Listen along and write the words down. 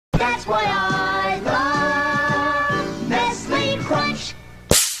That's why I love Nestle Crunch.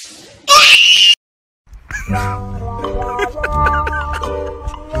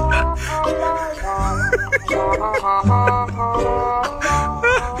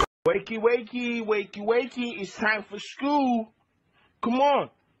 Wakey, wakey, wakey, wakey, it's time for school. Come on.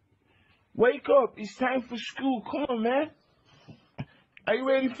 Wake up, it's time for school. Come on, man. Are you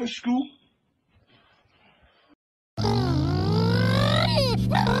ready for school?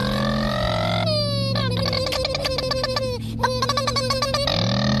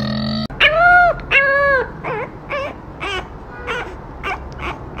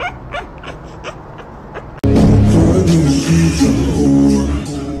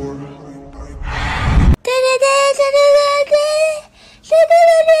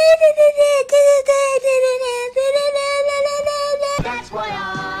 That's why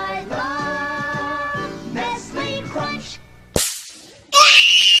I love Nestle Crunch.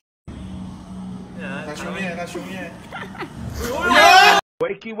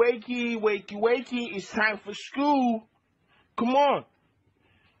 Wakey, wakey, wakey, wakey, it's time for school. Come on.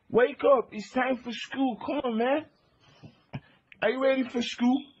 Wake up, it's time for school. Come on, man. Are you ready for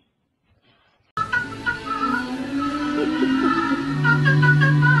school?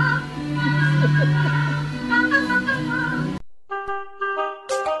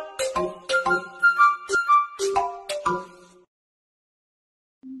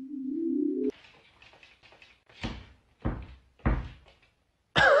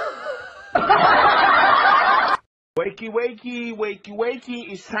 Wakey, wakey, wakey,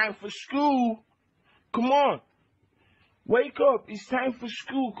 wakey, it's time for school. Come on. Wake up, it's time for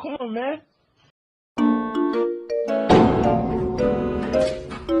school. Come on, man.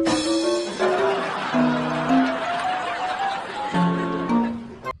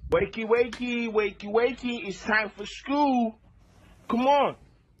 Wakey, wakey, wakey, wakey, it's time for school. Come on.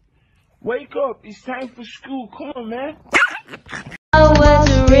 Wake up, it's time for school. Come on, man.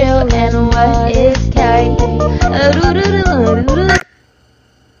 What's real and what is carry?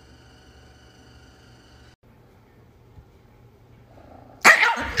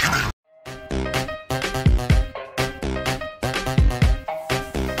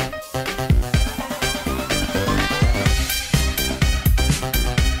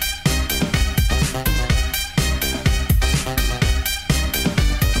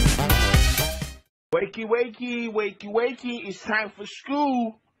 Wakey, wakey, wakey, wakey, it's time for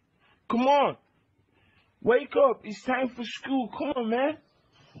school. Come on. Wake up, it's time for school. Come on, man.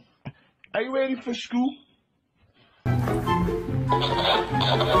 Are you ready for school?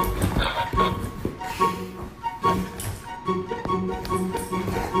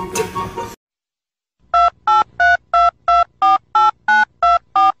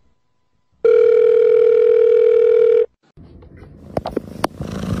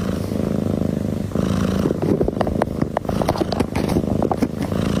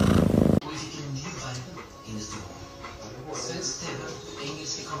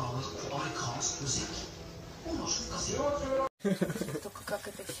 Только как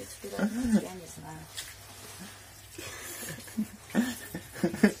это все спирать, я не знаю.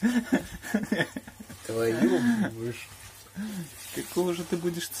 Твою мышь. Какого же ты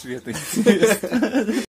будешь цвета?